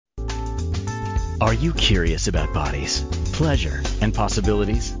Are you curious about bodies, pleasure, and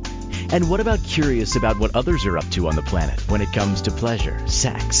possibilities? And what about curious about what others are up to on the planet when it comes to pleasure,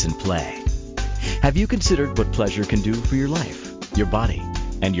 sex, and play? Have you considered what pleasure can do for your life, your body,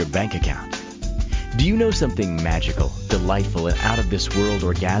 and your bank account? Do you know something magical, delightful, and out of this world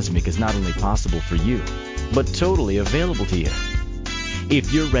orgasmic is not only possible for you, but totally available to you?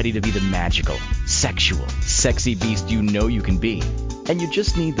 If you're ready to be the magical, sexual, sexy beast you know you can be, and you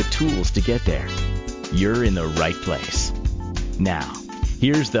just need the tools to get there, you're in the right place. Now,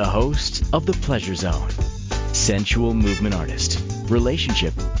 here's the host of The Pleasure Zone, sensual movement artist,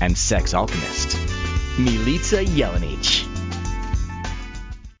 relationship and sex alchemist, Milica Jelenic.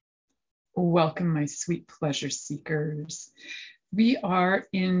 Welcome, my sweet pleasure seekers. We are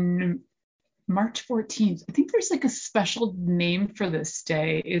in March 14th. I think there's like a special name for this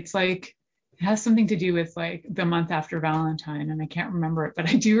day. It's like, it has something to do with like the month after Valentine, and I can't remember it, but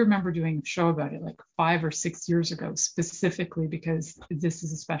I do remember doing a show about it like 5 or 6 years ago, specifically because this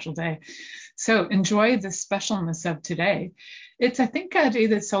is a special day. So enjoy the specialness of today. It's, I think, a day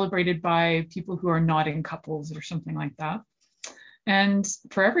that's celebrated by people who are not in couples or something like that. And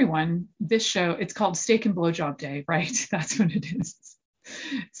for everyone, this show, it's called Steak and Blowjob Day, right? That's what it is.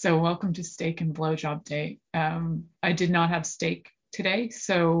 So welcome to Steak and Blowjob Day. I did not have steak today,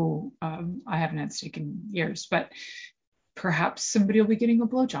 so I haven't had steak in years, but perhaps somebody will be getting a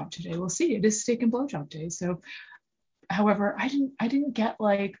blowjob today. We'll see. It is Steak and Blowjob Day. So, however, I didn't get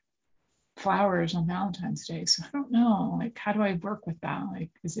like flowers on Valentine's Day, so I don't know. Like, how do I work with that? Like,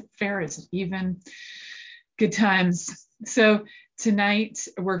 is it fair? Is it even? Good times. So tonight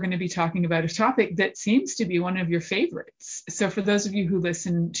we're going to be talking about a topic that seems to be one of your favorites. So for those of you who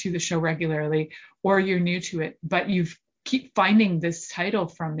listen to the show regularly, or you're new to it, but you've keep finding this title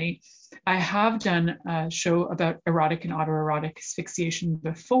from me, I have done a show about erotic and autoerotic asphyxiation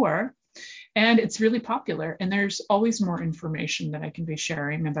before, and it's really popular, and there's always more information that I can be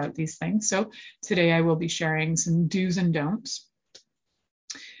sharing about these things. So today I will be sharing some do's and don'ts.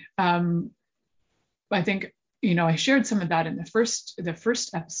 I think, I shared some of that in the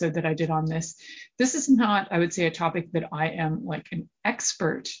first episode that I did on this. This is not, I would say, a topic that I am like an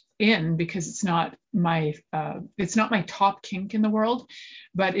expert in, because it's not my top kink in the world,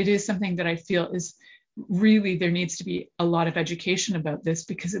 but it is something that I feel is really, there needs to be a lot of education about this,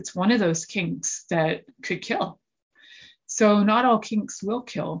 because it's one of those kinks that could kill. So not all kinks will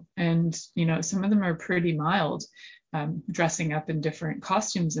kill, and some of them are pretty mild. Dressing up in different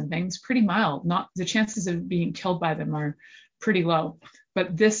costumes and things, pretty mild. Not the chances of being killed by them are pretty low.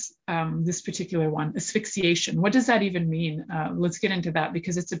 But this particular one, asphyxiation, what does that even mean? Let's get into that,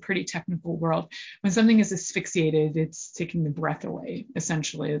 because it's a pretty technical world. When something is asphyxiated, it's taking the breath away,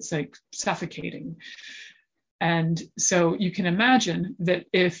 essentially. It's like suffocating. And so you can imagine that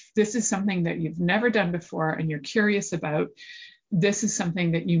if this is something that you've never done before and you're curious about, this is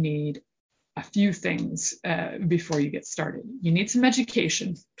something that you need a few things before you get started. You need some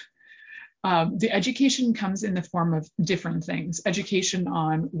education. The education comes in the form of different things. Education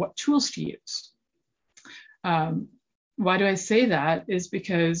on what tools to use. Why do I say that? Is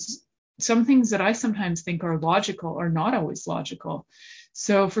because some things that I sometimes think are logical are not always logical.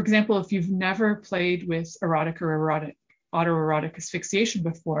 So, for example, if you've never played with erotic or autoerotic asphyxiation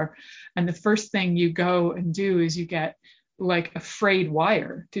before, and the first thing you go and do is you get like a frayed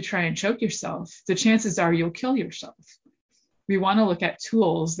wire to try and choke yourself, the chances are you'll kill yourself. We want to look at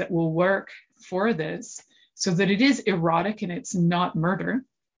tools that will work for this, so that it is erotic and it's not murder.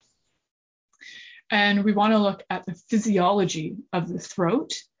 And we want to look at the physiology of the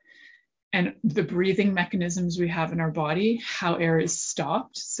throat and the breathing mechanisms we have in our body, how air is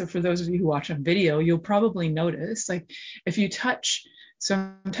stopped. So for those of you who watch on video, you'll probably notice, like, if you touch, so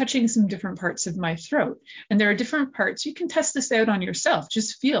I'm touching some different parts of my throat, and there are different parts. You can test this out on yourself.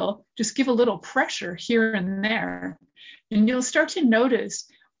 Just give a little pressure here and there, and you'll start to notice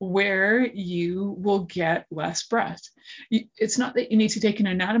where you will get less breath. It's not that you need to take an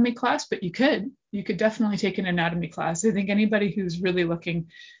anatomy class, but you could definitely take an anatomy class. I think anybody who's really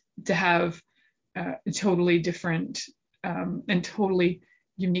looking to have a totally different and totally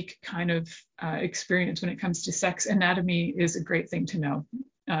unique kind of experience when it comes to sex, anatomy is a great thing to know,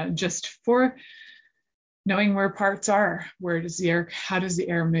 just for knowing where parts are. How does the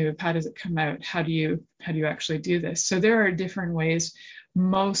air move? How does it come out? How do you actually do this? So there are different ways.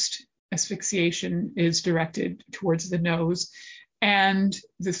 Most asphyxiation is directed towards the nose and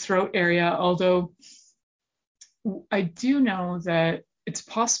the throat area, although I do know that it's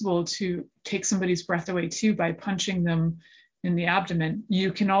possible to take somebody's breath away too by punching them in the abdomen.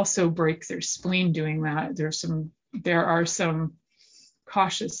 You can also break their spleen doing that. There are some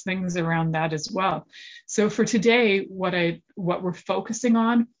cautious things around that as well. So for today, what we're focusing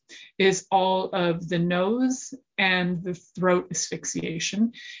on is all of the nose and the throat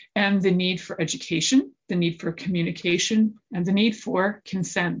asphyxiation, and the need for education, the need for communication, and the need for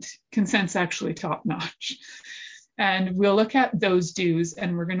consent. Consent's actually top notch. And we'll look at those do's,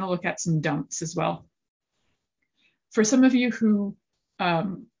 and we're going to look at some don'ts as well. For some of you who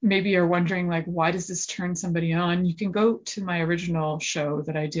maybe are wondering, like, why does this turn somebody on? You can go to my original show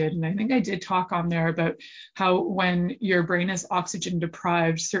that I did, and I think I did talk on there about how when your brain is oxygen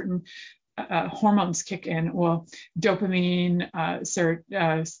deprived, certain hormones kick in. Well, dopamine,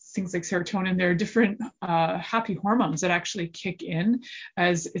 things like serotonin, there are different happy hormones that actually kick in,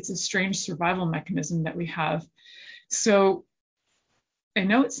 as it's a strange survival mechanism that we have. So I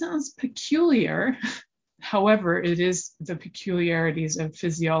know it sounds peculiar. However, it is the peculiarities of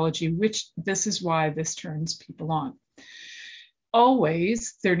physiology, which this is why this turns people on.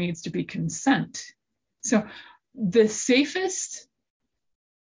 Always, there needs to be consent. So the safest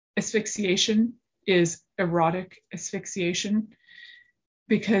asphyxiation is erotic asphyxiation,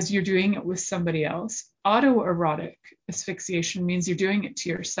 because you're doing it with somebody else. Autoerotic asphyxiation means you're doing it to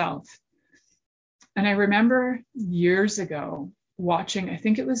yourself. And I remember years ago watching, I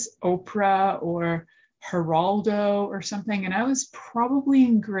think it was Oprah or Geraldo or something, and I was probably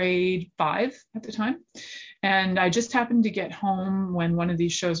in grade 5 at the time, and I just happened to get home when one of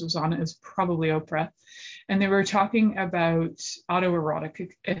these shows was on. It was probably Oprah, and they were talking about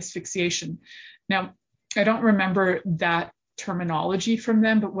autoerotic asphyxiation. Now, I don't remember that terminology from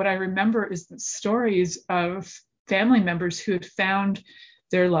them, but what I remember is the stories of family members who had found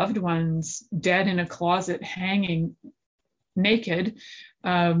their loved ones dead in a closet, hanging naked.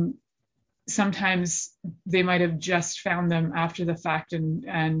 Sometimes they might have just found them after the fact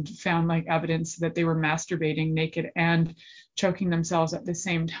and found like evidence that they were masturbating naked and choking themselves at the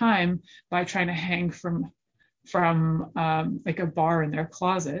same time by trying to hang from like a bar in their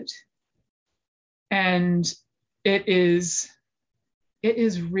closet. And it is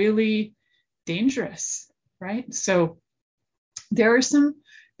really dangerous, right? So there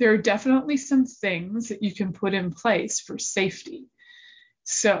are definitely some things that you can put in place for safety.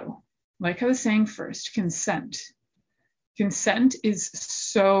 So, like I was saying first, consent. Consent is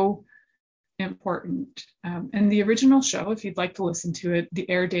so important. And the original show, if you'd like to listen to it, the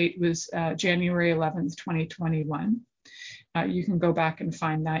air date was January 11th, 2021. You can go back and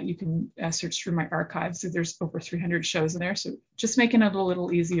find that. You can search through my archives. So there's over 300 shows in there. So just making it a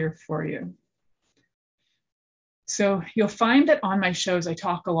little easier for you. So you'll find that on my shows, I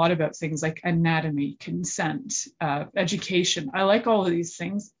talk a lot about things like anatomy, consent, education. I like all of these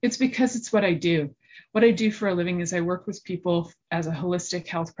things. It's because it's what I do. What I do for a living is I work with people as a holistic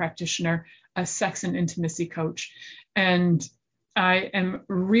health practitioner, a sex and intimacy coach, and I am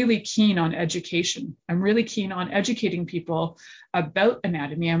really keen on education. I'm really keen on educating people about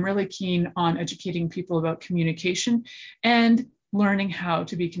anatomy. I'm really keen on educating people about communication and learning how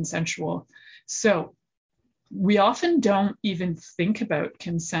to be consensual. So we often don't even think about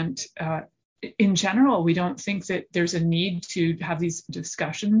consent. In general, we don't think that there's a need to have these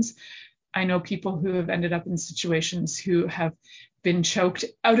discussions. I know people who have ended up in situations who have been choked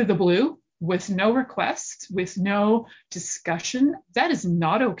out of the blue with no request, with no discussion. That is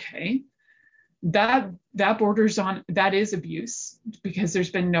not okay. That borders on, that is abuse, because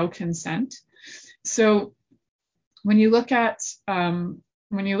there's been no consent. So when you look at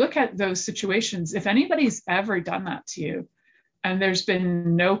those situations, if anybody's ever done that to you and there's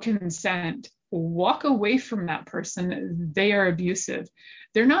been no consent, walk away from that person. They are abusive.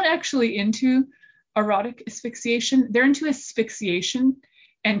 They're not actually into erotic asphyxiation. They're into asphyxiation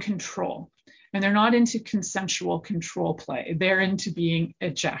and control. And they're not into consensual control play. They're into being a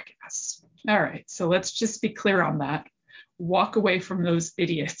jackass. All right, so let's just be clear on that. Walk away from those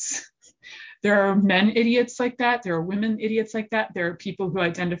idiots. There are men idiots like that. There are women idiots like that. There are people who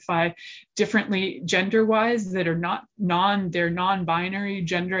identify differently gender-wise that are they're non-binary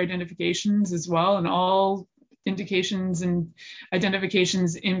gender identifications as well, and all indications and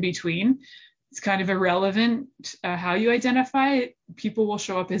identifications in between. It's kind of irrelevant how you identify. People will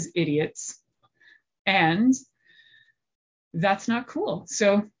show up as idiots, and that's not cool.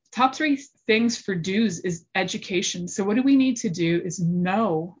 So top 3 things for do's is education. So what do we need to do is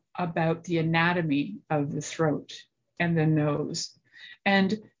know about the anatomy of the throat and the nose.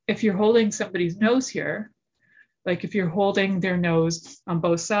 And if you're holding somebody's nose here, like if you're holding their nose on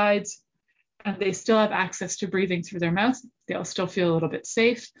both sides and they still have access to breathing through their mouth, they'll still feel a little bit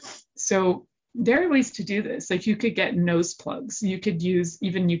safe. So there are ways to do this. Like you could get nose plugs. You could use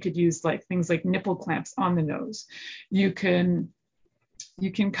like things like nipple clamps on the nose. You can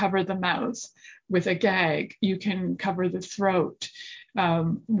You can cover the mouth with a gag. You can cover the throat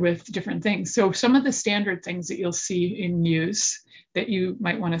with different things. So some of the standard things that you'll see in use that you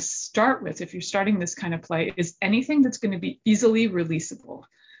might want to start with if you're starting this kind of play is anything that's going to be easily releasable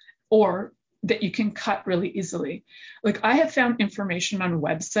or that you can cut really easily. Like I have found information on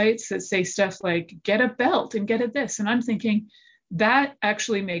websites that say stuff like get a belt and get a this. And I'm thinking that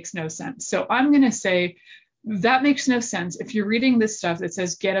actually makes no sense. So I'm going to say that makes no sense. If you're reading this stuff that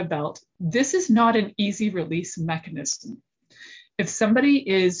says get a belt, this is not an easy release mechanism. If somebody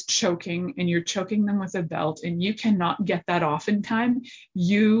is choking and you're choking them with a belt and you cannot get that off in time,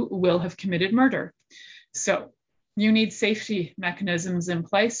 you will have committed murder. So you need safety mechanisms in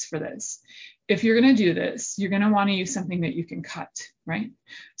place for this. If you're going to do this, you're going to want to use something that you can cut, right?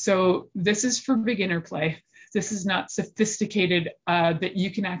 So this is for beginner play. This is not sophisticated that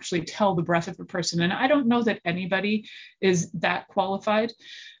you can actually tell the breath of a person. And I don't know that anybody is that qualified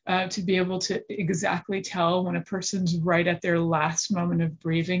to be able to exactly tell when a person's right at their last moment of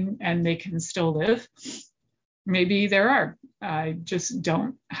breathing and they can still live. Maybe there are. I just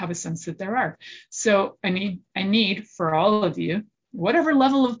don't have a sense that there are. So I need for all of you, whatever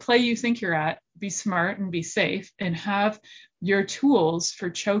level of play you think you're at, be smart and be safe and have your tools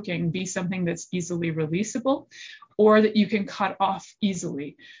for choking be something that's easily releasable or that you can cut off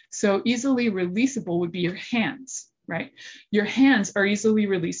easily. So easily releasable would be your hands, right? Your hands are easily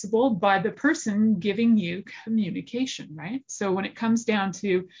releasable by the person giving you communication, right? So when it comes down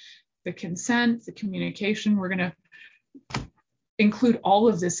to the consent, the communication, we're going to include all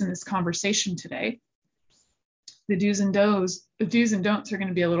of this in this conversation today. The do's and don'ts are going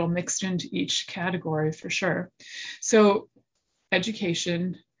to be a little mixed into each category for sure. So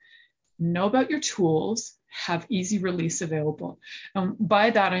education, know about your tools, have easy release available. By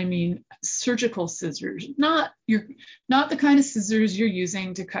that, I mean surgical scissors, not the kind of scissors you're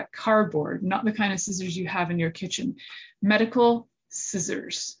using to cut cardboard, not the kind of scissors you have in your kitchen. Medical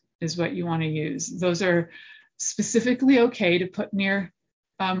scissors is what you want to use. Those are specifically okay to put near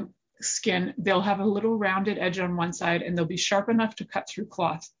skin. They'll have a little rounded edge on one side and they'll be sharp enough to cut through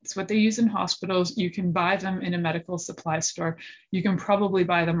cloth. It's what they use in hospitals. You can buy them in a medical supply store. You can probably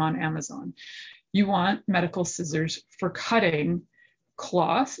buy them on Amazon. You want medical scissors for cutting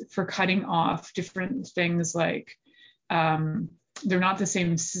cloth, for cutting off different things like they're not the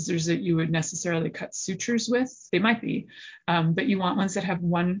same scissors that you would necessarily cut sutures with. They might be, but you want ones that have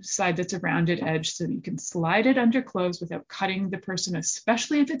one side that's a rounded edge so that you can slide it under clothes without cutting the person,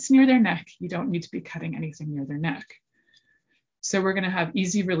 especially if it's near their neck. You don't need to be cutting anything near their neck. So we're going to have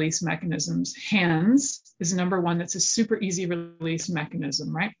easy release mechanisms. Hands is number one. That's a super easy release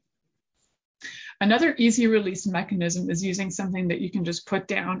mechanism, right? Another easy release mechanism is using something that you can just put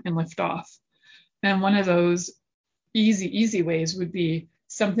down and lift off. And one of those easy ways would be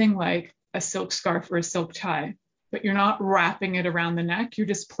something like a silk scarf or a silk tie, but you're not wrapping it around the neck. You're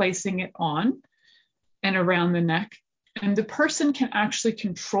just placing it on and around the neck. And the person can actually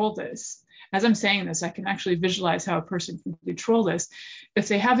control this. As I'm saying this, I can actually visualize how a person can control this. If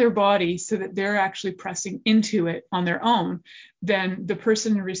they have their body so that they're actually pressing into it on their own, then the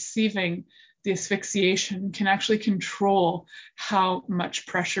person receiving the asphyxiation can actually control how much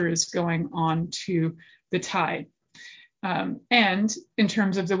pressure is going on to the tie. And in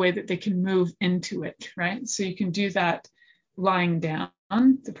terms of the way that they can move into it, right? So you can do that lying down.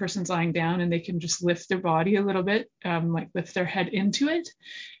 The person's lying down and they can just lift their body a little bit, like lift their head into it.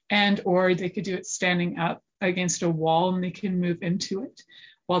 And or they could do it standing up against a wall and they can move into it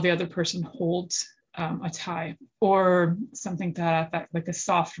while the other person holds a tie or something that like a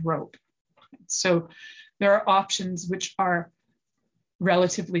soft rope. So there are options which are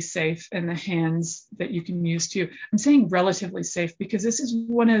relatively safe in the hands that you can use too. I'm saying relatively safe because this is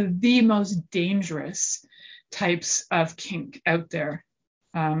one of the most dangerous types of kink out there.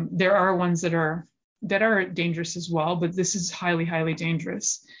 There are ones that are dangerous as well, but this is highly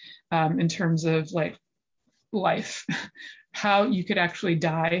dangerous in terms of like life, how you could actually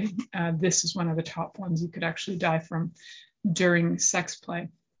die. This is one of the top ones you could actually die from during sex play.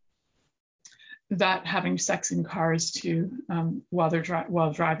 That having sex in cars too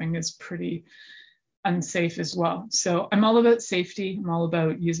while driving is pretty unsafe as well. So I'm all about safety. I'm all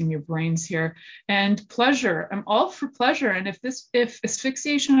about using your brains here and pleasure. I'm all for pleasure. And if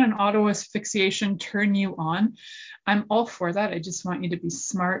asphyxiation and auto asphyxiation turn you on, I'm all for that. I just want you to be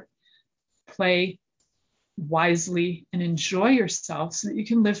smart, play wisely, and enjoy yourself so that you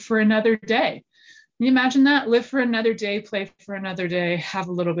can live for another day. Can you imagine that? Live for another day, play for another day, have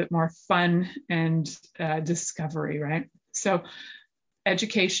a little bit more fun and discovery, right? So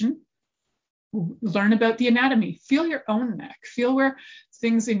education, learn about the anatomy. Feel your own neck. Feel where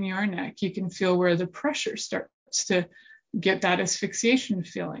things in your neck. You can feel where the pressure starts to get that asphyxiation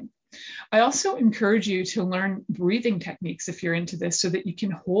feeling. I also encourage you to learn breathing techniques if you're into this, so that you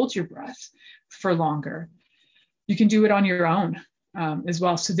can hold your breath for longer. You can do it on your own as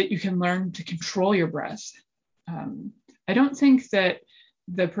well, so that you can learn to control your breath. I don't think that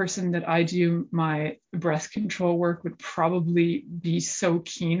the person that I do my breath control work would probably be so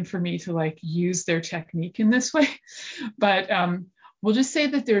keen for me to like use their technique in this way. But we'll just say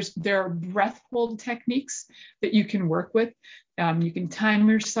that there are breath hold techniques that you can work with. You can time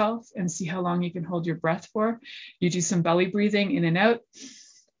yourself and see how long you can hold your breath for. You do some belly breathing in and out.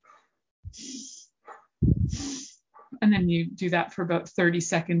 And then you do that for about 30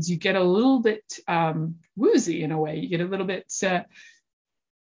 seconds. You get a little bit woozy in a way. You get a little bit,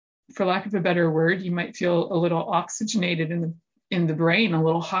 for lack of a better word, you might feel a little oxygenated in the brain, a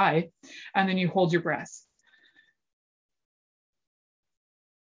little high, and then you hold your breath.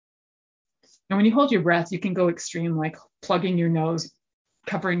 And when you hold your breath, you can go extreme, like plugging your nose,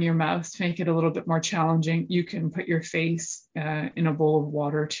 covering your mouth to make it a little bit more challenging. You can put your face in a bowl of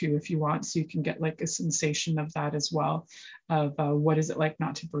water too, if you want, so you can get like a sensation of that as well, of what is it like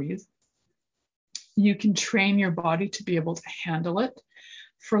not to breathe. You can train your body to be able to handle it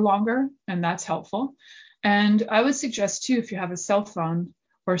for longer, and that's helpful. And I would suggest too, if you have a cell phone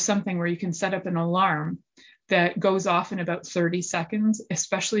or something where you can set up an alarm that goes off in about 30 seconds,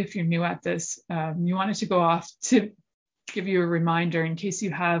 especially if you're new at this, you want it to go off to give you a reminder in case you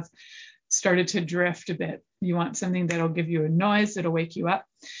have started to drift a bit. You want something that'll give you a noise that'll wake you up,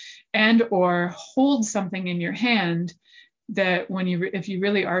 and or hold something in your hand that when if you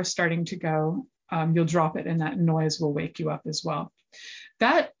really are starting to go, you'll drop it and that noise will wake you up as well.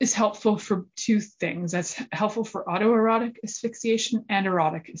 That is helpful for two things. That's helpful for autoerotic asphyxiation and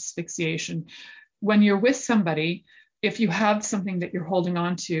erotic asphyxiation. When you're with somebody, if you have something that you're holding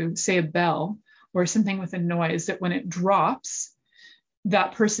on to, say a bell or something with a noise, that when it drops,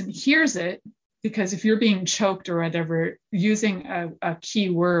 that person hears it, because if you're being choked or whatever, using a key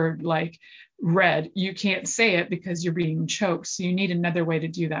word like red, you can't say it because you're being choked. So you need another way to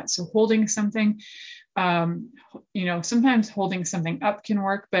do that. So holding something, sometimes holding something up can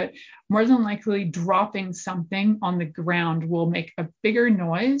work, but more than likely dropping something on the ground will make a bigger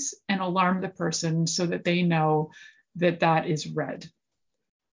noise and alarm the person so that they know that that is red.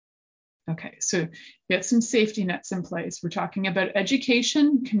 Okay, so get some safety nets in place. We're talking about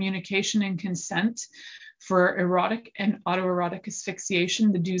education, communication, and consent for erotic and autoerotic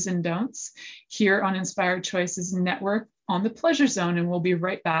asphyxiation, the do's and don'ts, here on Inspired Choices Network on the Pleasure Zone, and we'll be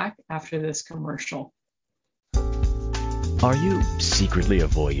right back after this commercial. Are you secretly a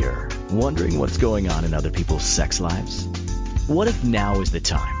voyeur, wondering what's going on in other people's sex lives? What if now is the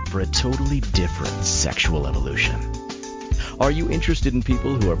time for a totally different sexual evolution? Are you interested in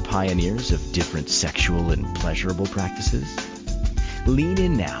people who are pioneers of different sexual and pleasurable practices? Lean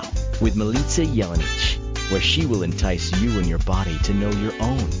in now with Milica Jelenic, where she will entice you and your body to know your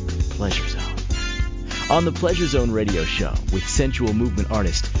own pleasure zone. On the Pleasure Zone radio show with sensual movement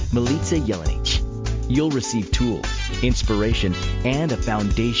artist Milica Jelenic, you'll receive tools, inspiration, and a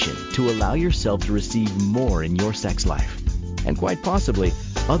foundation to allow yourself to receive more in your sex life, and quite possibly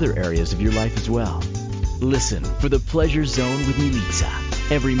other areas of your life as well. Listen for the Pleasure Zone with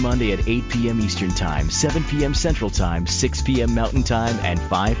Milica every Monday at 8 p.m. Eastern Time, 7 p.m. Central Time, 6 p.m. Mountain Time, and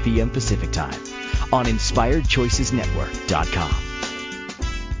 5 p.m. Pacific Time on InspiredChoicesNetwork.com.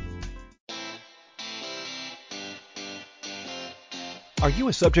 Are you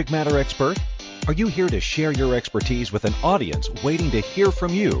a subject matter expert? Are you here to share your expertise with an audience waiting to hear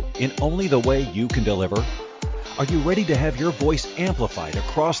from you in only the way you can deliver? Are you ready to have your voice amplified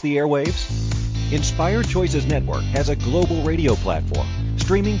across the airwaves? Inspired Choices Network has a global radio platform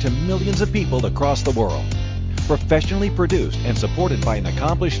streaming to millions of people across the world. Professionally produced and supported by an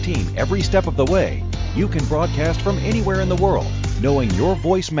accomplished team every step of the way, you can broadcast from anywhere in the world, knowing your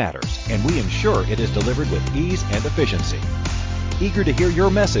voice matters, and we ensure it is delivered with ease and efficiency. Eager to hear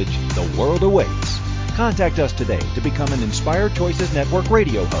your message, the world awaits. Contact us today to become an Inspired Choices Network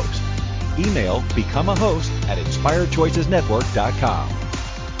radio host. Email becomeahost@inspiredchoicesnetwork.com.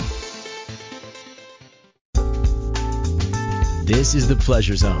 This is the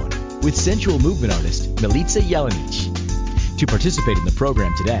Pleasure Zone with sensual movement artist Milica Jelenic. To participate in the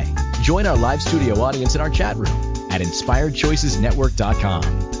program today, join our live studio audience in our chat room at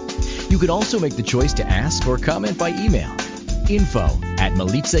InspiredChoicesNetwork.com. You can also make the choice to ask or comment by email,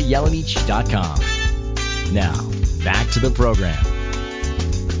 info@milicajelenic.com. Now, back to the program.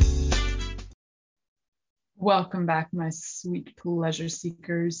 Welcome back, my sweet pleasure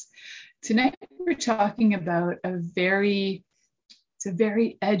seekers. Tonight we're talking about it's a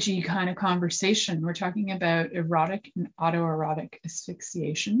very edgy kind of conversation. We're talking about erotic and autoerotic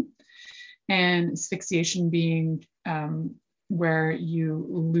asphyxiation, and asphyxiation being where you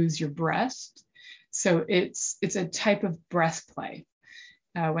lose your breath. So it's a type of breath play.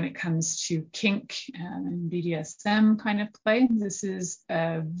 When it comes to kink and BDSM kind of play, this is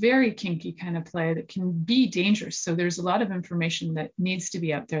a very kinky kind of play that can be dangerous. So there's a lot of information that needs to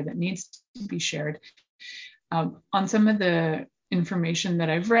be out there, that needs to be shared. On some of the information that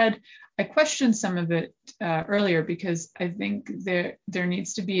I've read, I questioned some of it earlier because I think there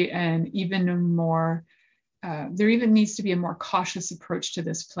needs to be there even needs to be a more cautious approach to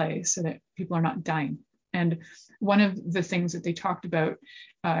this play so that people are not dying. And one of the things that they talked about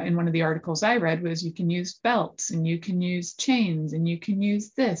in one of the articles I read was you can use belts and you can use chains and you can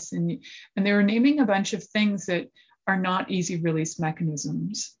use this. And they were naming a bunch of things that are not easy release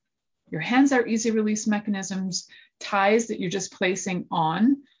mechanisms. Your hands are easy release mechanisms, ties that you're just placing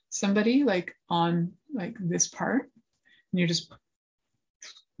on somebody, like on like this part, and you're just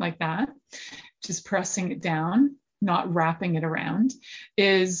like that, just pressing it down, not wrapping it around,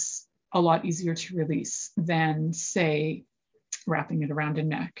 is a lot easier to release than, say, wrapping it around a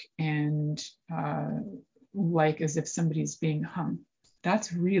neck and like as if somebody's being hung.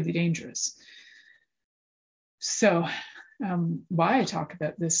 That's really dangerous. So why I talk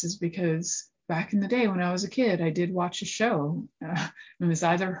about this is because back in the day when I was a kid, I did watch a show. It was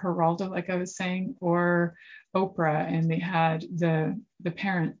either Geraldo, like I was saying, or Oprah, and they had the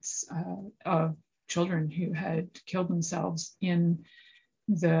parents of children who had killed themselves in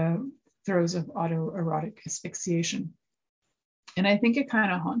the throes of autoerotic asphyxiation. And I think it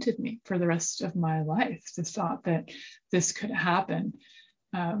kind of haunted me for the rest of my life, the thought that this could happen.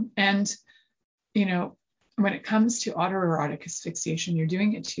 And, you know, when it comes to autoerotic asphyxiation, you're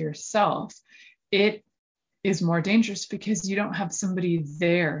doing it to yourself. It is more dangerous because you don't have somebody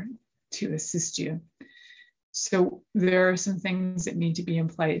there to assist you. So there are some things that need to be in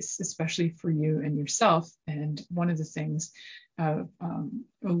place, especially for you and yourself. And one of the things of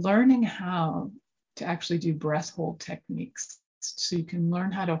learning how to actually do breath hold techniques. So you can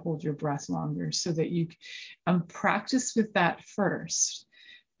learn how to hold your breath longer so that you practice with that first.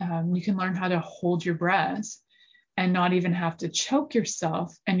 You can learn how to hold your breath and not even have to choke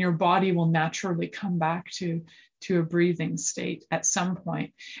yourself, and your body will naturally come back to a breathing state at some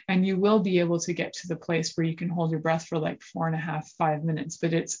point. And you will be able to get to the place where you can hold your breath for like 4.5, 5 minutes,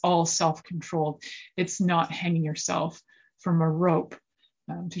 but it's all self-controlled. It's not hanging yourself from a rope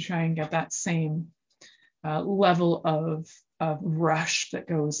to try and get that same level of rush that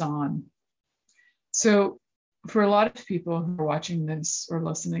goes on. So for a lot of people who are watching this or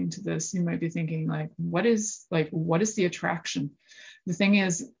listening to this, you might be thinking what is the attraction? The thing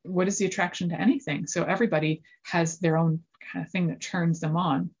is, what is the attraction to anything? So everybody has their own kind of thing that turns them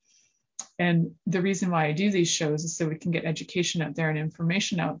on. And the reason why I do these shows is so we can get education out there and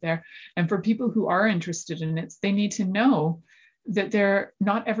information out there. And for people who are interested in it, they need to know that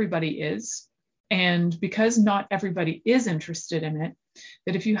not everybody is. And because not everybody is interested in it,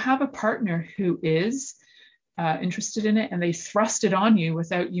 that if you have a partner who is interested in it and they thrust it on you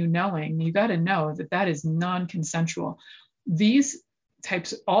without you knowing, you got to know that is non-consensual.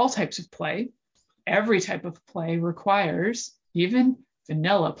 All types of play, every type of play requires, even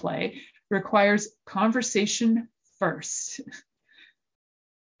vanilla play, requires conversation first.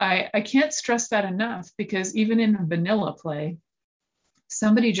 I can't stress that enough, because even in vanilla play,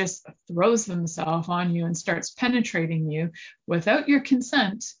 somebody just throws themselves on you and starts penetrating you without your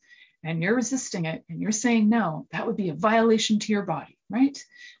consent, and you're resisting it and you're saying no, that would be a violation to your body, right?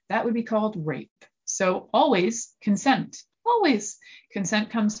 That would be called rape. So always consent. Always. Consent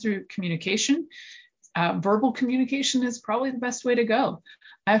comes through communication. Verbal communication is probably the best way to go.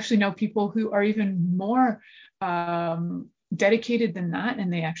 I actually know people who are even more dedicated than that,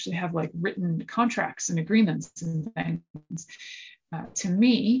 and they actually have like written contracts and agreements and things. To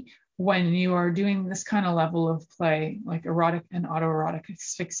me, when you are doing this kind of level of play, like erotic and autoerotic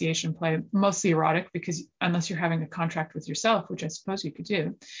asphyxiation play, mostly erotic, because unless you're having a contract with yourself, which I suppose you could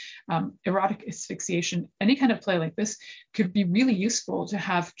do, erotic asphyxiation, any kind of play like this could be really useful to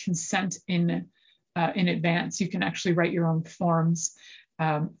have consent in advance. You can actually write your own forms.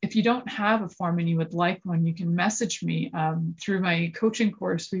 If you don't have a form and you would like one, you can message me. Through my coaching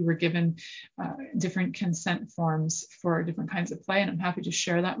course, we were given different consent forms for different kinds of play, and I'm happy to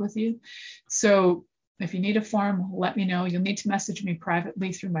share that with you. So if you need a form, let me know. You'll need to message me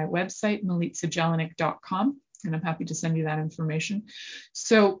privately through my website, milicajelenic.com, and I'm happy to send you that information.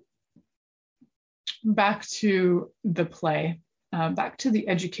 So back to the play, back to the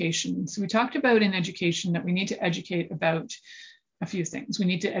education. So we talked about in education that we need to educate about a few things. We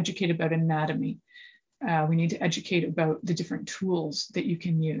need to educate about anatomy. We need to educate about the different tools that you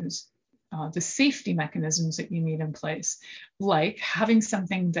can use, the safety mechanisms that you need in place, like having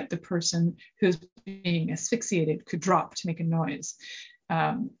something that the person who's being asphyxiated could drop to make a noise,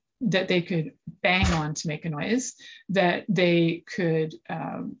 that they could bang on to make a noise, that they could,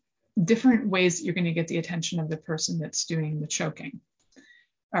 different ways that you're going to get the attention of the person that's doing the choking.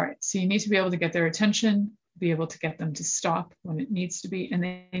 All right, so you need to be able to get their attention, be able to get them to stop when it needs to be, and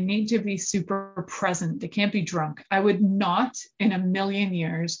they need to be super present. They can't be drunk. I would not in a million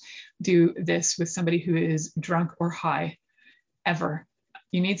years do this with somebody who is drunk or high, ever.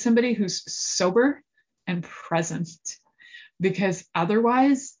 You need somebody who's sober and present, because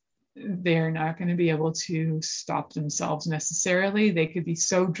otherwise they're not going to be able to stop themselves necessarily. They could be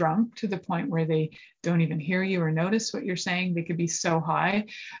so drunk to the point where they don't even hear you or notice what you're saying. They could be so high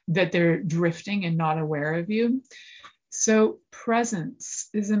that they're drifting and not aware of you. So presence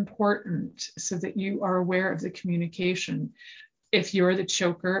is important so that you are aware of the communication. If you're the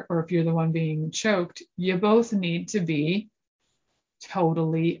choker or if you're the one being choked, you both need to be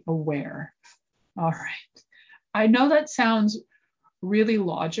totally aware. All right. I know that sounds really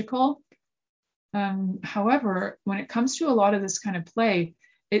logical. However, when it comes to a lot of this kind of play,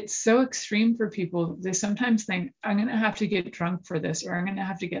 it's so extreme for people. They sometimes think, I'm going to have to get drunk for this, or I'm going to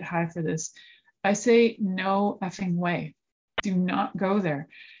have to get high for this. I say, no effing way. Do not go there.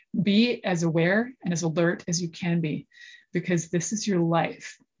 Be as aware and as alert as you can be, because this is your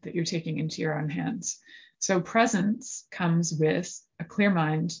life that you're taking into your own hands. So presence comes with a clear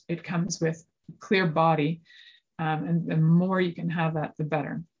mind. It comes with a clear body. And the more you can have that, the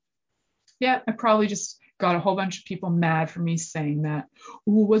better. Yeah, I probably just got a whole bunch of people mad for me saying that.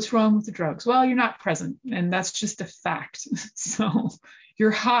 Ooh, what's wrong with the drugs? Well, you're not present, and that's just a fact. So you're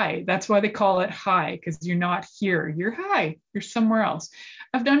high. That's why they call it high, because you're not here. You're high. You're somewhere else.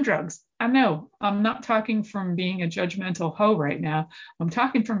 I've done drugs. I know. I'm not talking from being a judgmental hoe right now. I'm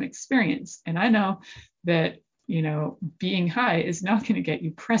talking from experience. And I know that, being high is not going to get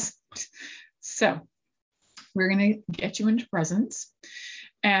you present. So we're going to get you into presence,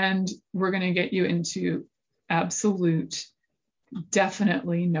 and we're going to get you into absolute,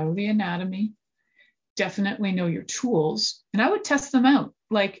 definitely know the anatomy, definitely know your tools. And I would test them out.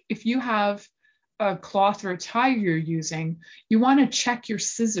 Like if you have a cloth or a tie you're using, you want to check your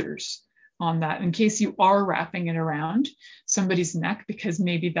scissors on that in case you are wrapping it around somebody's neck, because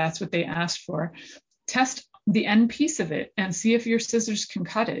maybe that's what they asked for. Test the end piece of it and see if your scissors can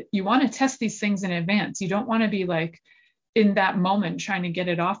cut it. You want to test these things in advance. You don't want to be like in that moment trying to get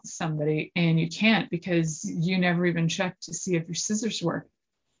it off of somebody and you can't because you never even checked to see if your scissors work.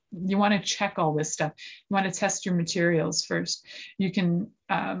 You want to check all this stuff. You want to test your materials first. You can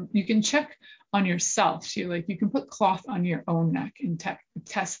check on yourself too. Like you can put cloth on your own neck and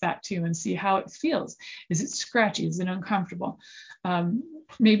test that too and see how it feels. Is it scratchy? Is it uncomfortable?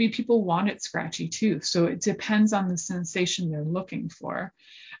 Maybe people want it scratchy too. So it depends on the sensation they're looking for.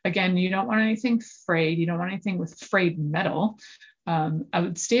 Again, you don't want anything frayed. You don't want anything with frayed metal. I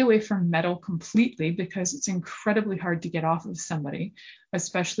would stay away from metal completely because it's incredibly hard to get off of somebody,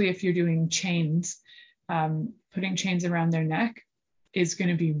 especially if you're doing chains. Putting chains around their neck is going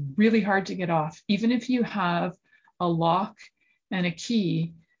to be really hard to get off. Even if you have a lock and a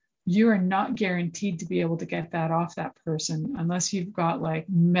key, you are not guaranteed to be able to get that off that person unless you've got like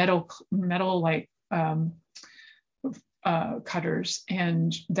metal like cutters,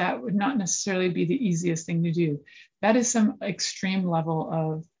 and that would not necessarily be the easiest thing to do. That is some extreme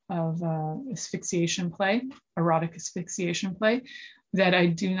level of asphyxiation play, erotic asphyxiation play, that I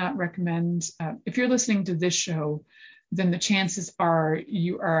do not recommend. If you're listening to this show, then the chances are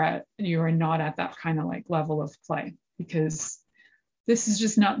you are not at that kind of like level of play, because this is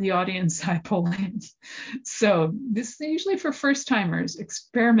just not the audience I pull in. So this is usually for first timers,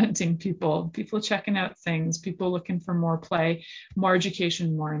 experimenting people checking out things, people looking for more play, more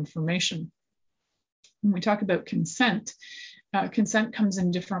education, more information. When we talk about consent, consent comes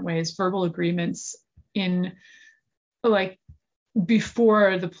in different ways. Verbal agreements in like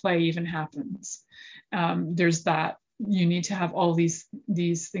before the play even happens. There's that. You need to have all these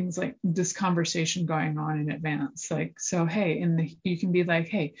things, like this conversation going on in advance. Like, so, hey, you can be like,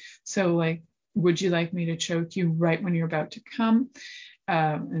 hey, so like, would you like me to choke you right when you're about to come?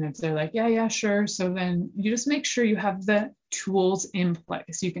 And if they're like, yeah, sure. So then you just make sure you have the tools in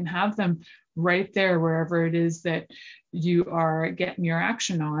place. You can have them right there, wherever it is that you are getting your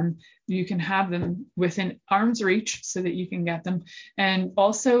action on. You can have them within arm's reach so that you can get them. And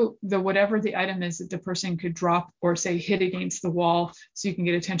also whatever the item is that the person could drop or say hit against the wall so you can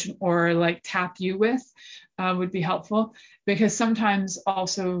get attention, or like tap you with, would be helpful, because sometimes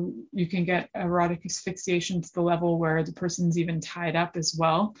also you can get erotic asphyxiation to the level where the person's even tied up as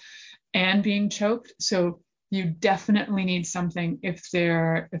well and being choked. So you definitely need something if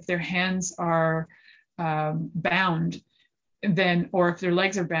their hands are bound, then, or if their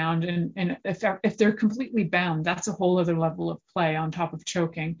legs are bound, and if they're completely bound, that's a whole other level of play on top of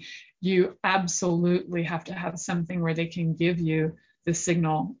choking. You absolutely have to have something where they can give you the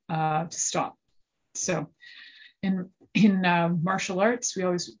signal to stop. So in martial arts, we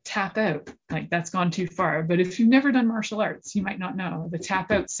always tap out, like that's gone too far. But if you've never done martial arts, you might not know the tap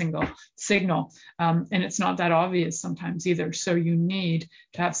out signal. And it's not that obvious sometimes either. So you need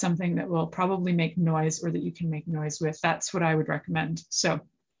to have something that will probably make noise, or that you can make noise with. That's what I would recommend. So,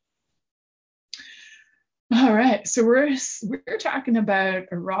 all right. So we're talking about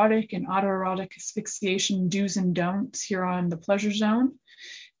erotic and autoerotic asphyxiation do's and don'ts here on the Pleasure Zone.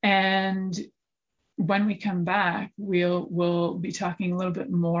 And when we come back, we'll be talking a little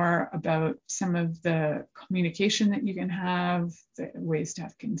bit more about some of the communication that you can have, the ways to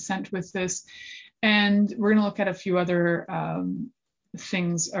have consent with this. And we're going to look at a few other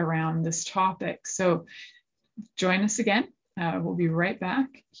things around this topic. So join us again. We'll be right back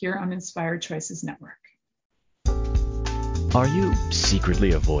here on Inspired Choices Network. Are you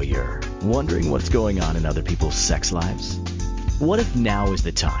secretly a voyeur, wondering what's going on in other people's sex lives? What if now is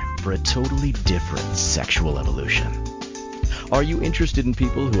the time for a totally different sexual evolution? Are you interested in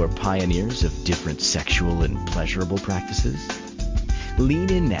people who are pioneers of different sexual and pleasurable practices?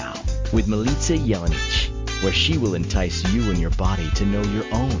 Lean in now with Milica Jelenic, where she will entice you and your body to know your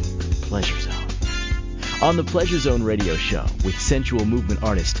own pleasure zone. On the Pleasure Zone radio show with sensual movement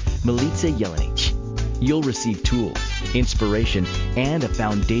artist Milica Jelenic, you'll receive tools, inspiration, and a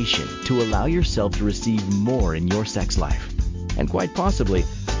foundation to allow yourself to receive more in your sex life, and quite possibly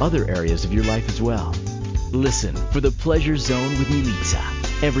other areas of your life as well. Listen for the Pleasure Zone with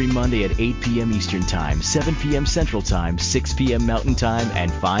Milica every Monday at 8 p.m. Eastern Time, 7 p.m. Central Time, 6 p.m. Mountain Time,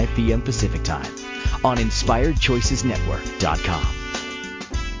 and 5 p.m. Pacific Time on InspiredChoicesNetwork.com.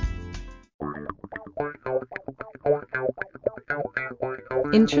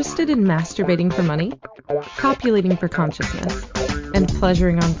 Interested in masturbating for money, copulating for consciousness, and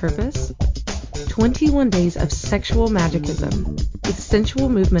pleasuring on purpose? 21 Days of Sexual Magicism with sensual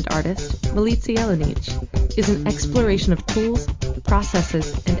movement artist Milica Jelenic is an exploration of tools,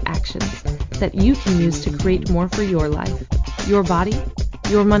 processes, and actions that you can use to create more for your life, your body,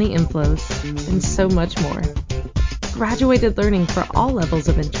 your money inflows, and so much more. Graduated learning for all levels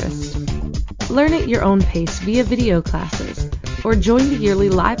of interest. Learn at your own pace via video classes or join the yearly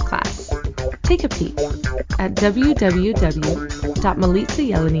live class. Take a peek at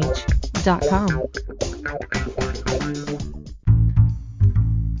www.milicajelenic.com.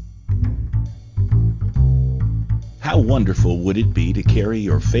 How wonderful would it be to carry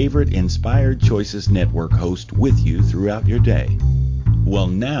your favorite Inspired Choices Network host with you throughout your day? Well,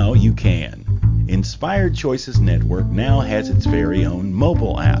 now you can. Inspired Choices Network now has its very own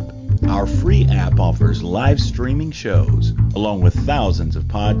mobile app. Our free app offers live streaming shows, along with thousands of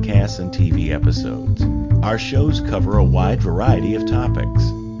podcasts and TV episodes. Our shows cover a wide variety of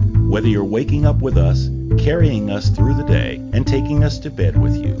topics. Whether you're waking up with us, carrying us through the day, and taking us to bed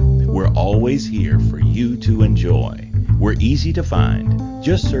with you, we're always here for you to enjoy. We're easy to find.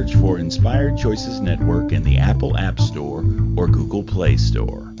 Just search for Inspired Choices Network in the Apple App Store or Google Play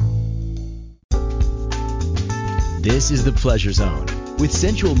Store. This is the Pleasure Zone with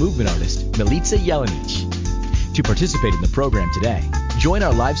sensual movement artist Milica Jelenic. To participate in the program today, join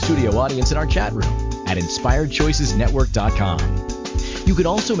our live studio audience in our chat room at InspiredChoicesNetwork.com. You can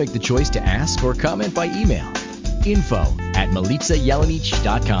also make the choice to ask or comment by email,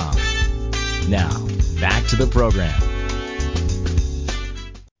 info@MilicaJelenic.com. Now, back to the program.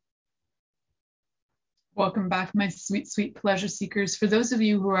 Welcome back, my sweet, sweet pleasure seekers. For those of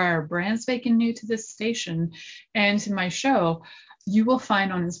you who are brand spanking new to this station and to my show, you will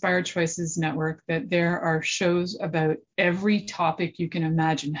find on Inspired Choices Network that there are shows about every topic you can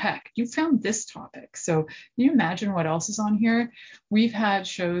imagine. Heck, you found this topic. So can you imagine what else is on here? We've had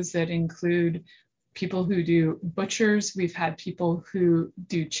shows that include people who do butchers. We've had people who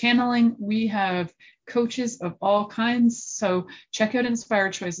do channeling. We have coaches of all kinds. So check out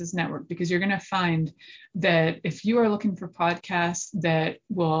Inspired Choices Network, because you're going to find that if you are looking for podcasts that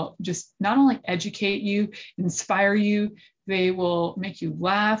will just not only educate you, inspire you, they will make you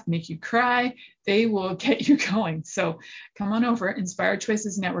laugh, make you cry, they will get you going. So come on over, Inspired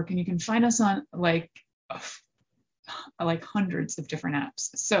Choices Network, and you can find us on like hundreds of different apps.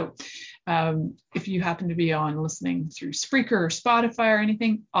 So if you happen to be on listening through Spreaker or Spotify or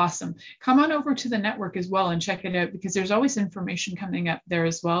anything, awesome. Come on over to the network as well and check it out, because there's always information coming up there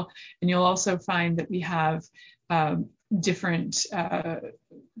as well. And you'll also find that we have different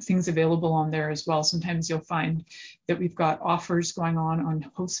things available on there as well. Sometimes you'll find that we've got offers going on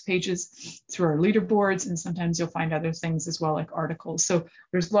host pages through our leaderboards, and sometimes you'll find other things as well, like articles. So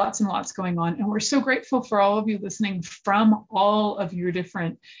there's lots and lots going on, and we're so grateful for all of you listening from all of your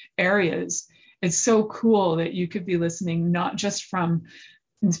different areas. It's so cool that you could be listening not just from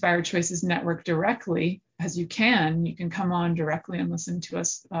Inspired Choices Network directly, as you can come on directly and listen to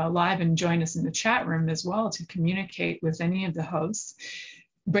us live and join us in the chat room as well to communicate with any of the hosts.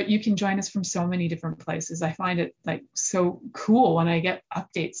 But you can join us from so many different places. I find it like so cool when I get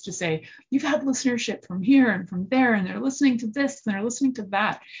updates to say, you've had listenership from here and from there, and they're listening to this and they're listening to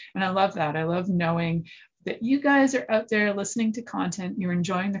that. And I love that. I love knowing that you guys are out there listening to content, you're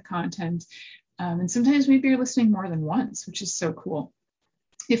enjoying the content. And sometimes maybe you're listening more than once, which is so cool.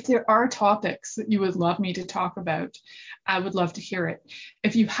 If there are topics that you would love me to talk about, I would love to hear it.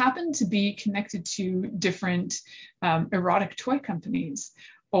 If you happen to be connected to different erotic toy companies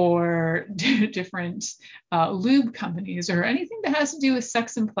or different lube companies or anything that has to do with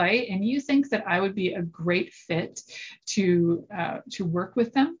sex and play, and you think that I would be a great fit to work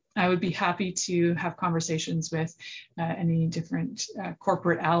with them, I would be happy to have conversations with any different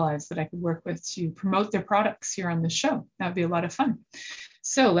corporate allies that I could work with to promote their products here on the show. That would be a lot of fun.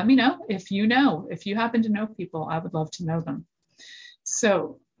 So let me know if you happen to know people. I would love to know them.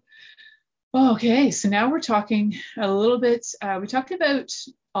 So, okay, so now we're talking a little bit, we talked about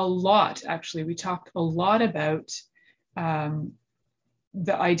a lot, actually. We talked a lot about the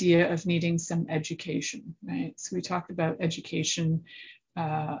idea of needing some education, right? So we talked about education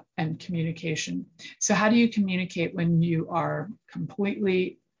and communication. So how do you communicate when you are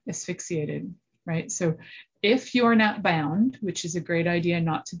completely asphyxiated, right? So if you're not bound, which is a great idea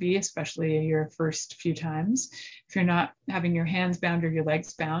not to be, especially your first few times, if you're not having your hands bound or your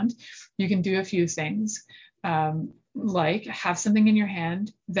legs bound, you can do a few things, like have something in your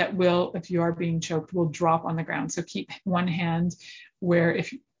hand that will, if you are being choked, will drop on the ground. So keep one hand where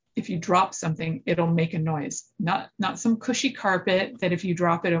if you drop something, it'll make a noise, not some cushy carpet that if you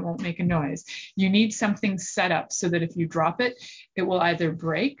drop it, it won't make a noise. You need something set up so that if you drop it, it will either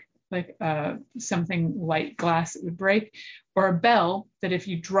break, like something light glass that would break, or a bell that if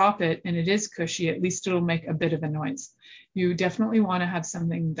you drop it and it is cushy, at least it'll make a bit of a noise. You definitely want to have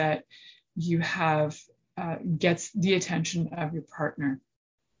something that you have gets the attention of your partner.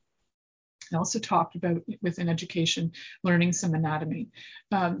 I also talked about within education, learning some anatomy.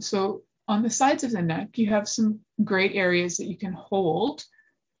 So on the sides of the neck, you have some great areas that you can hold.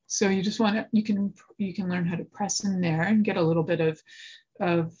 So you just want to, you can learn how to press in there and get a little bit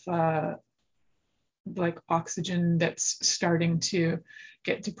of like oxygen that's starting to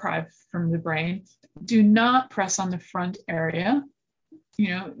get deprived from the brain. Do not press on the front area. You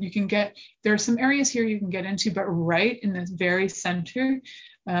know, you can get, there are some areas here you can get into, but right in the very center,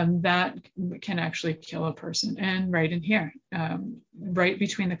 that can actually kill a person. And right in here, right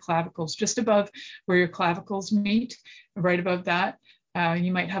between the clavicles, just above where your clavicles meet, right above that,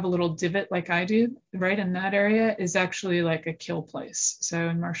 you might have a little divot like I do. Right in that area is actually like a kill place. So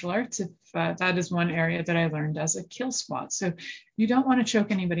in martial arts, if that is one area that I learned as a kill spot. So you don't want to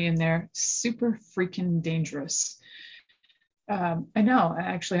choke anybody in there. Super freaking dangerous. I know, I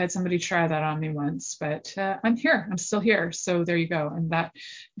actually had somebody try that on me once, but I'm here, I'm still here. So there you go. And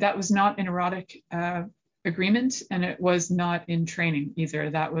that was not an erotic agreement, and it was not in training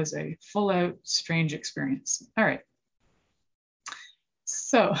either. That was a full out strange experience. All right.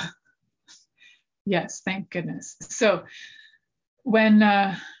 So yes, thank goodness. So when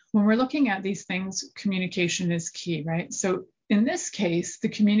we're looking at these things, communication is key, right? So in this case, the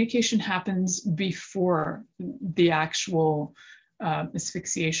communication happens before the actual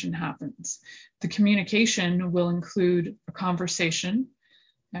asphyxiation happens. The communication will include a conversation.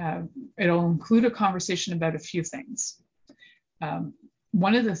 It'll include a conversation about a few things.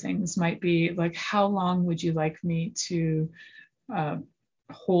 One of the things might be like, how long would you like me to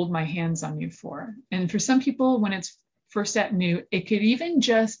hold my hands on you for? And for some people, when it's for set new. It could even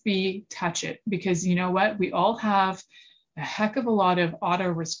just be touch it, because you know what? We all have a heck of a lot of auto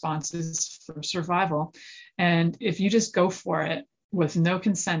responses for survival. And if you just go for it with no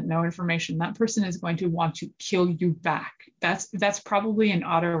consent, no information, that person is going to want to kill you back. That's probably an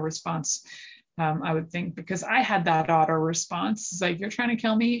auto response, I would think, because I had that auto response. It's like, you're trying to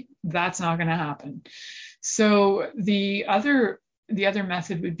kill me, that's not going to happen. So the other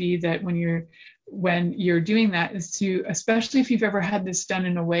method would be that when you're doing that is to, especially if you've ever had this done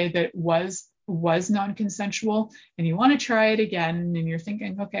in a way that was non-consensual and you want to try it again, and you're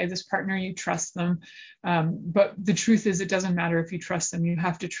thinking, okay, this partner, you trust them, but the truth is, it doesn't matter if you trust them. You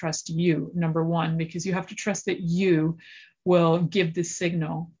have to trust you, number one, because you have to trust that you will give the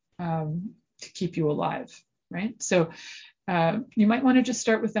signal to keep you alive, right? So you might want to just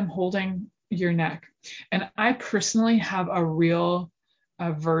start with them holding your neck. And I personally have a real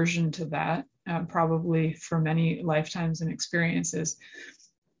aversion to that, probably for many lifetimes and experiences.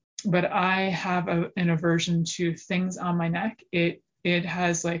 But I have an aversion to things on my neck. It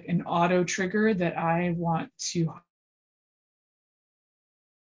has like an auto trigger that I want to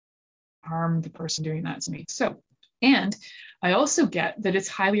harm the person doing that to me. So, and I also get that it's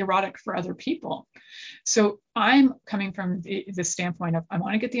highly erotic for other people. So I'm coming from the standpoint of, I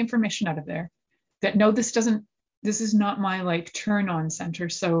want to get the information out of there that, no, this is not my like turn on center.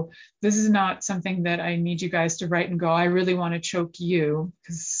 So this is not something that I need you guys to write and go, I really want to choke you,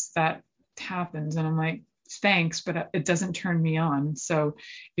 because that happens. And I'm like, thanks, but it doesn't turn me on. So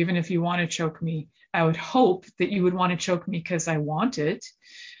even if you want to choke me, I would hope that you would want to choke me because I want it.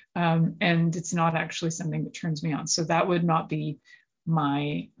 And it's not actually something that turns me on. So that would not be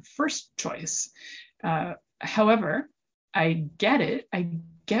my first choice. However, I get it. I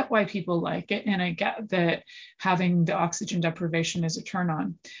get why people like it. And I get that having the oxygen deprivation is a turn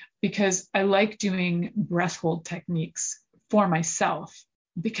on, because I like doing breath hold techniques for myself,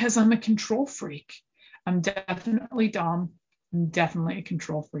 because I'm a control freak. I'm definitely Dom. I'm definitely a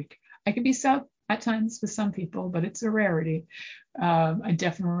control freak. I can be sub at times with some people, but it's a rarity. I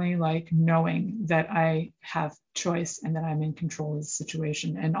definitely like knowing that I have choice and that I'm in control of the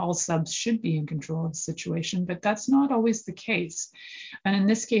situation, and all subs should be in control of the situation, but that's not always the case. And in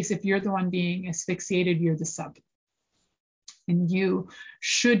this case, if you're the one being asphyxiated, you're the sub, and you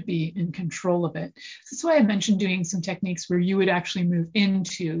should be in control of it. That's why I mentioned doing some techniques where you would actually move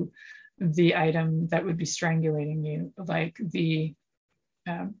into the item that would be strangulating you, like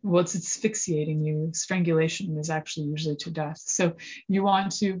it's asphyxiating you. Strangulation is actually usually to death. So you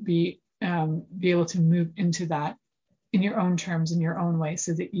want to be able to move into that in your own terms, in your own way,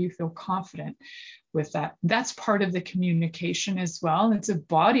 so that you feel confident with that. That's part of the communication as well. It's a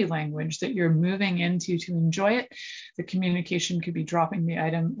body language that you're moving into to enjoy it. The communication could be dropping the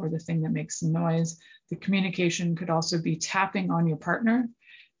item or the thing that makes noise. The communication could also be tapping on your partner.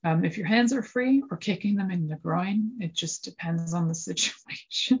 If your hands are free, or kicking them in the groin. It just depends on the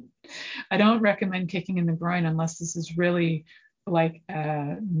situation. I don't recommend kicking in the groin unless this is really like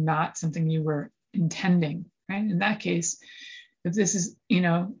not something you were intending, right? In that case, if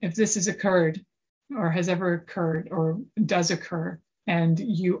this has occurred or has ever occurred or does occur, and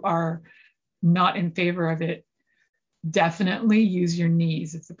you are not in favor of it, definitely use your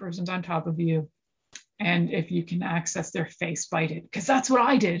knees if the person's on top of you. And if you can access their face, bite it, because that's what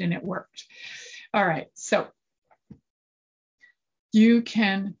I did and it worked. All right, so you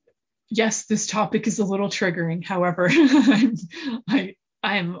can, yes, this topic is a little triggering. However, I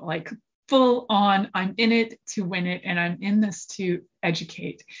am like full on, I'm in it to win it, and I'm in this to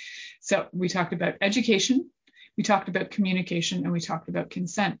educate. So we talked about education, we talked about communication, and we talked about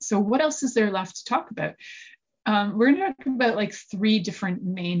consent. So what else is there left to talk about? We're going to talk about like 3 different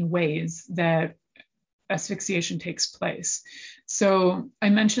main ways that asphyxiation takes place. So I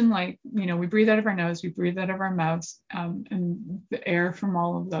mentioned, we breathe out of our nose, we breathe out of our mouths, and the air from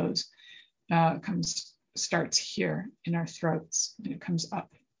all of those starts here in our throats, and it comes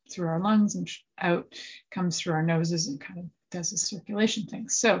up through our lungs and out, comes through our noses, and kind of does a circulation thing.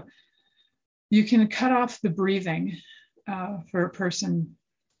 So you can cut off the breathing for a person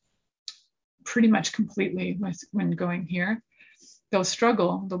pretty much completely when going here. They'll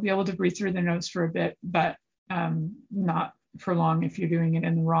struggle. They'll be able to breathe through their nose for a bit, but not for long if you're doing it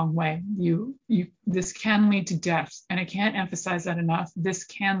in the wrong way. This can lead to death, and I can't emphasize that enough. This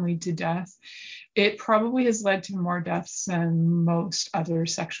can lead to death. It probably has led to more deaths than most other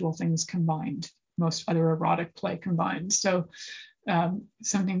sexual things combined, most other erotic play combined. So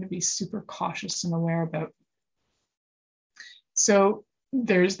something to be super cautious and aware about. So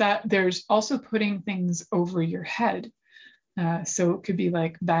there's that. There's also putting things over your head. So it could be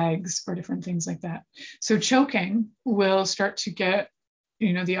like bags or different things like that. So choking will start to get,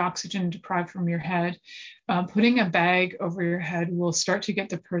 the oxygen deprived from your head. Putting a bag over your head will start to get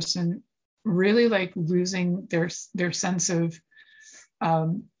the person really like losing their sense of,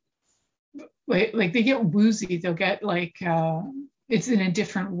 like they get woozy. They'll get like, it's in a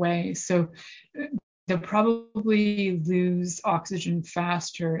different way. So they'll probably lose oxygen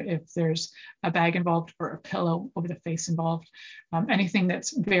faster if there's a bag involved or a pillow over the face involved. Anything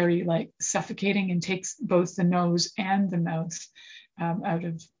that's very like suffocating and takes both the nose and the mouth out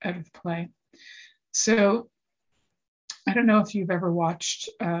of play. So I don't know if you've ever watched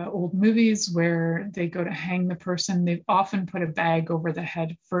old movies where they go to hang the person. They've often put a bag over the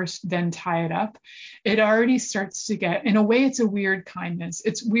head first, then tie it up. It already starts to get, in a way, it's a weird kindness.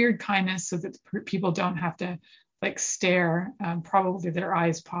 It's weird kindness so that people don't have to like stare. Probably their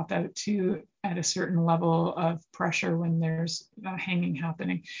eyes pop out too at a certain level of pressure when there's hanging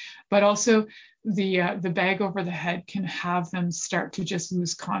happening. But also the bag over the head can have them start to just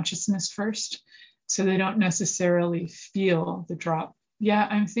lose consciousness first, so they don't necessarily feel the drop. Yeah,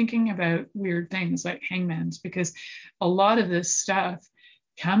 I'm thinking about weird things like hangmans, because a lot of this stuff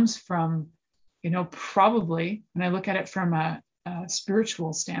comes from, probably when I look at it from a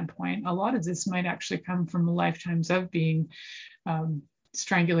spiritual standpoint, a lot of this might actually come from lifetimes of being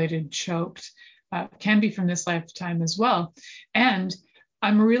strangulated, choked, can be from this lifetime as well. And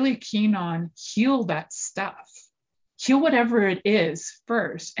I'm really keen on heal that stuff. Heal whatever it is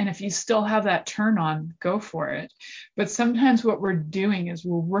first. And if you still have that turn on, go for it. But sometimes what we're doing is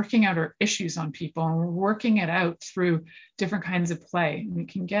we're working out our issues on people, and we're working it out through different kinds of play. And it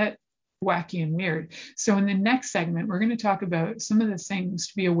can get wacky and weird. So in the next segment, we're going to talk about some of the things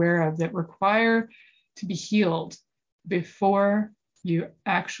to be aware of that require to be healed before you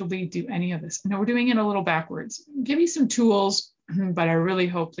actually do any of this. Now we're doing it a little backwards. I'll give you some tools, but I really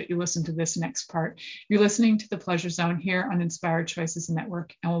hope that you listen to this next part. You're listening to The Pleasure Zone here on Inspired Choices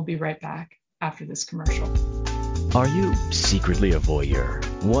Network, and we'll be right back after this commercial. Are you secretly a voyeur,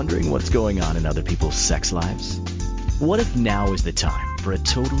 wondering what's going on in other people's sex lives? What if now is the time for a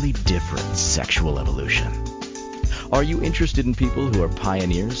totally different sexual evolution? Are you interested in people who are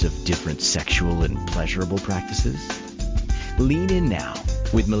pioneers of different sexual and pleasurable practices? Lean in now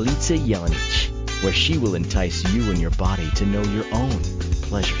with Milica Jelenic, where she will entice you and your body to know your own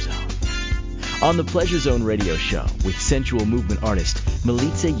pleasure zone. On the Pleasure Zone radio show with sensual movement artist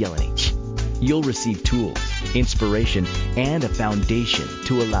Milica Jelenic, you'll receive tools, inspiration, and a foundation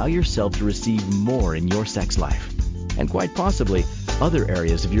to allow yourself to receive more in your sex life, and quite possibly other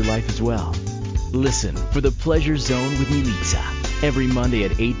areas of your life as well. Listen for the Pleasure Zone with Milica every Monday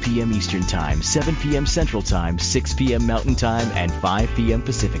at 8 p.m. Eastern Time, 7 p.m. Central Time, 6 p.m. Mountain Time, and 5 p.m.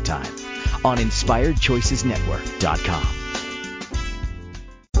 Pacific Time on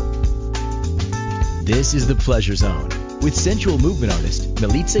InspiredChoicesNetwork.com. This is the Pleasure Zone with sensual movement artist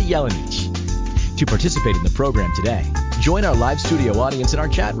Milica Jelenic. To participate in the program today, join our live studio audience in our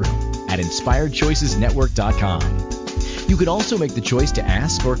chat room at InspiredChoicesNetwork.com. You can also make the choice to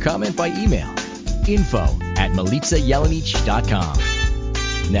ask or comment by email. info@MilicaJelenic.com.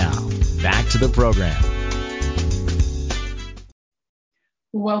 Now, back to the program.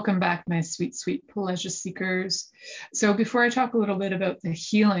 Welcome back, my sweet, sweet pleasure seekers. So before I talk a little bit about the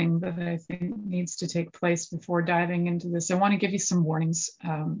healing that I think needs to take place before diving into this, I want to give you some warnings,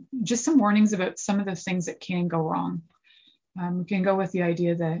 just some warnings about some of the things that can go wrong. We can go with the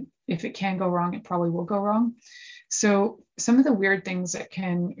idea that if it can go wrong, it probably will go wrong. So some of the weird things that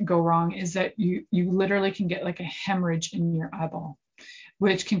can go wrong is that you literally can get like a hemorrhage in your eyeball,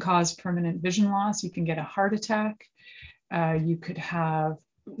 which can cause permanent vision loss. You can get a heart attack. You could have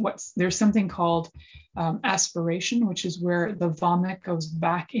there's something called aspiration, which is where the vomit goes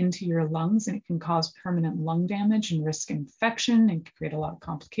back into your lungs, and it can cause permanent lung damage and risk infection and create a lot of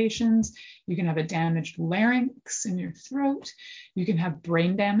complications. You can have a damaged larynx in your throat. You can have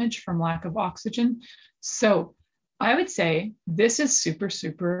brain damage from lack of oxygen. So I would say this is super,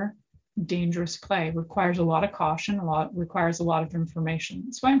 super dangerous play. Requires a lot of caution, requires a lot of information.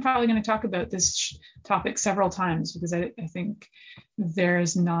 That's why I'm probably going to talk about this topic several times, because I think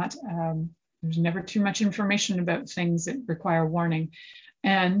there's never too much information about things that require warning.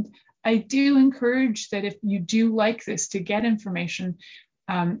 And I do encourage that if you do like this, to get information.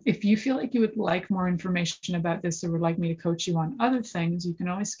 If you feel like you would like more information about this or would like me to coach you on other things, you can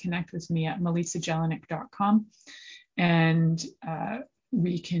always connect with me at milicajelenic.com, and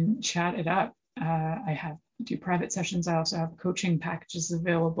we can chat it up. I do private sessions. I also have coaching packages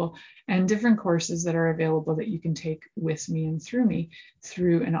available and different courses that are available that you can take with me and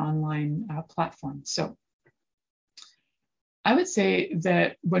through an online platform. So I would say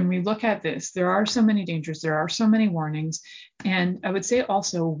that when we look at this, there are so many dangers, there are so many warnings. And I would say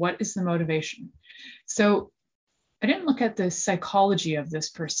also, what is the motivation? So I didn't look at the psychology of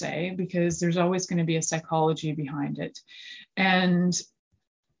this per se, because there's always going to be a psychology behind it. And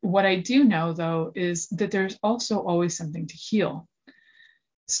what I do know, though, is that there's also always something to heal.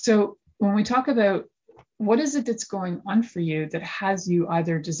 So when we talk about what is it that's going on for you that has you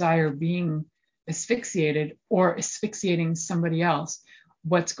either desire being asphyxiated or asphyxiating somebody else,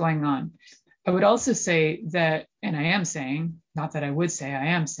 what's going on? I would also say that, and I am saying, not that I would say, I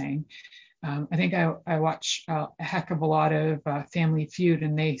am saying, I think I watch a heck of a lot of Family Feud,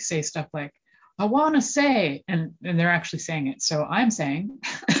 and they say stuff like, I want to say, and they're actually saying it. So I'm saying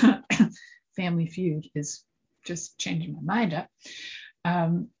Family Feud is just changing my mind up.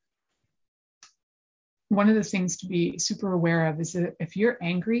 One of the things to be super aware of is that if you're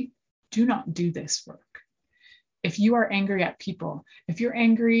angry, do not do this work. If you are angry at people, if you're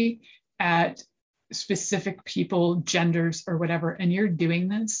angry at specific people, genders, or whatever, and you're doing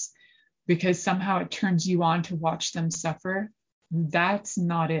this because somehow it turns you on to watch them suffer, that's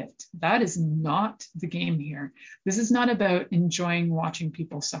not it. That is not the game here. This is not about enjoying watching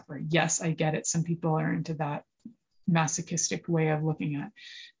people suffer. Yes, I get it. Some people are into that masochistic way of looking at,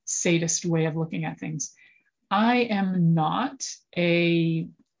 sadist way of looking at things. I'm not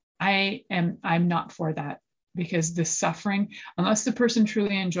for that, because the suffering, unless the person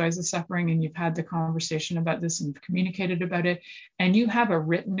truly enjoys the suffering and you've had the conversation about this and you've communicated about it and you have a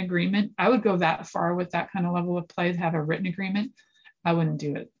written agreement, I would go that far with that kind of level of play to have a written agreement. I wouldn't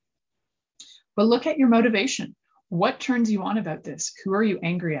do it. But look at your motivation. What turns you on about this? Who are you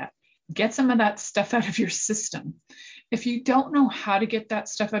angry at? Get some of that stuff out of your system. If you don't know how to get that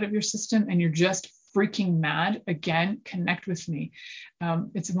stuff out of your system and you're just freaking mad, again, connect with me.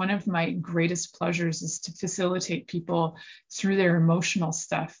 It's one of my greatest pleasures is to facilitate people through their emotional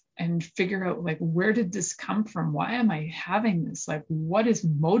stuff and figure out, like, where did this come from? Why am I having this? Like, what is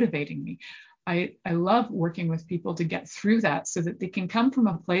motivating me? I love working with people to get through that so that they can come from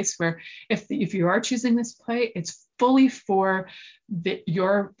a place where if you are choosing this play, it's fully for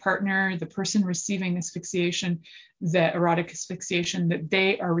your partner, the person receiving asphyxiation, the erotic asphyxiation, that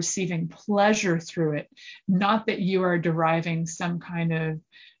they are receiving pleasure through it, not that you are deriving some kind of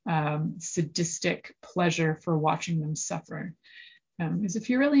sadistic pleasure for watching them suffer. Because if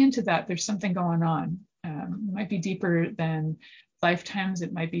you're really into that, there's something going on. It might be deeper than lifetimes.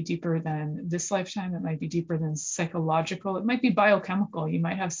 It might be deeper than this lifetime. It might be deeper than psychological. It might be biochemical. You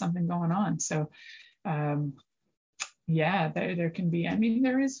might have something going on. So yeah, there can be, I mean,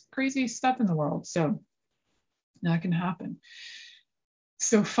 there is crazy stuff in the world. So that can happen.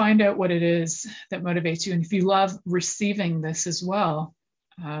 So find out what it is that motivates you. And if you love receiving this as well,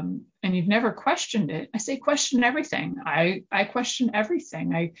 and you've never questioned it, I say question everything. I question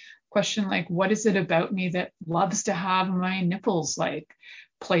everything. I question, like, what is it about me that loves to have my nipples like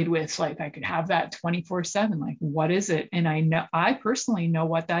played with? Like, I could have that 24/7. Like, what is it? And I personally know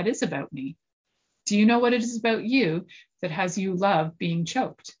what that is about me. Do you know what it is about you that has you love being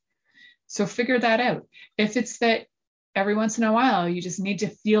choked? So figure that out. If it's that every once in a while you just need to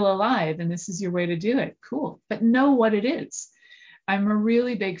feel alive and this is your way to do it, cool. But know what it is. I'm a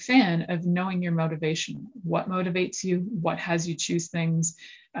really big fan of knowing your motivation. What motivates you? What has you choose things?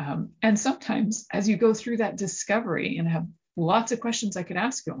 And sometimes as you go through that discovery, and I have lots of questions I could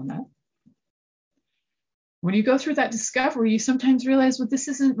ask you on that, when you go through that discovery, you sometimes realize, well, this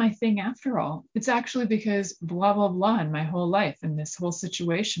isn't my thing after all. It's actually because blah, blah, blah in my whole life and this whole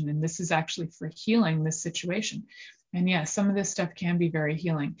situation. And this is actually for healing this situation. And yeah, some of this stuff can be very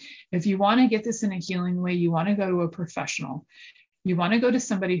healing. If you want to get this in a healing way, you want to go to a professional. You want to go to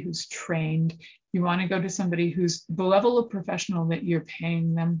somebody who's trained. You want to go to somebody who's the level of professional that you're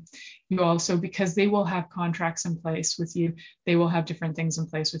paying them. You also, because they will have contracts in place with you, they will have different things in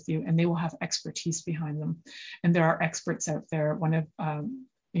place with you, and they will have expertise behind them. And there are experts out there.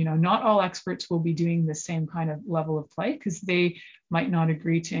 Not all experts will be doing the same kind of level of play because they might not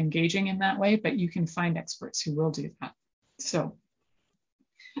agree to engaging in that way, but you can find experts who will do that. So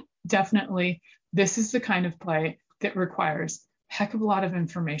definitely, this is the kind of play that requires heck of a lot of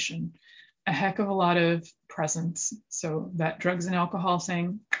information, a heck of a lot of presence. So that drugs and alcohol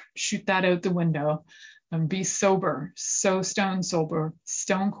saying, shoot that out the window, and be sober, so stone sober,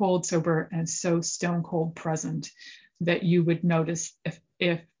 stone cold sober, and so stone cold present that you would notice if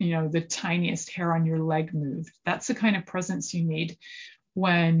the tiniest hair on your leg moved. That's the kind of presence you need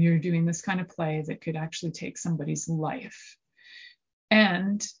when you're doing this kind of play that could actually take somebody's life.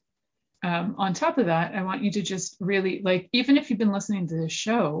 And on top of that, I want you to just really, like, even if you've been listening to this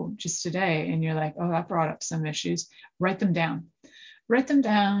show just today and you're like, oh, that brought up some issues, write them down. Write them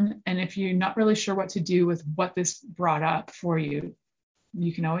down. And if you're not really sure what to do with what this brought up for you,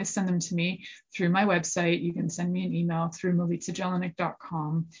 you can always send them to me through my website. You can send me an email through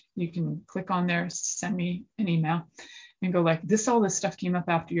milicajelenic.com. You can click on there, send me an email, and go like, all this stuff came up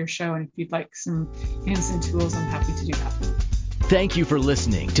after your show. And if you'd like some hints and tools, I'm happy to do that. Thank you for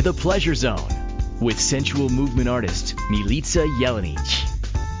listening to The Pleasure Zone with sensual movement artist Milica Jelenic.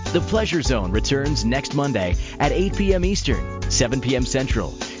 The Pleasure Zone returns next Monday at 8 p.m. Eastern, 7 p.m.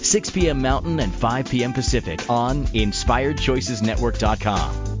 Central, 6 p.m. Mountain, and 5 p.m. Pacific on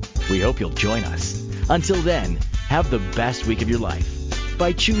InspiredChoicesNetwork.com. We hope you'll join us. Until then, have the best week of your life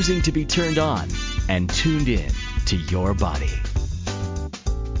by choosing to be turned on and tuned in to your body.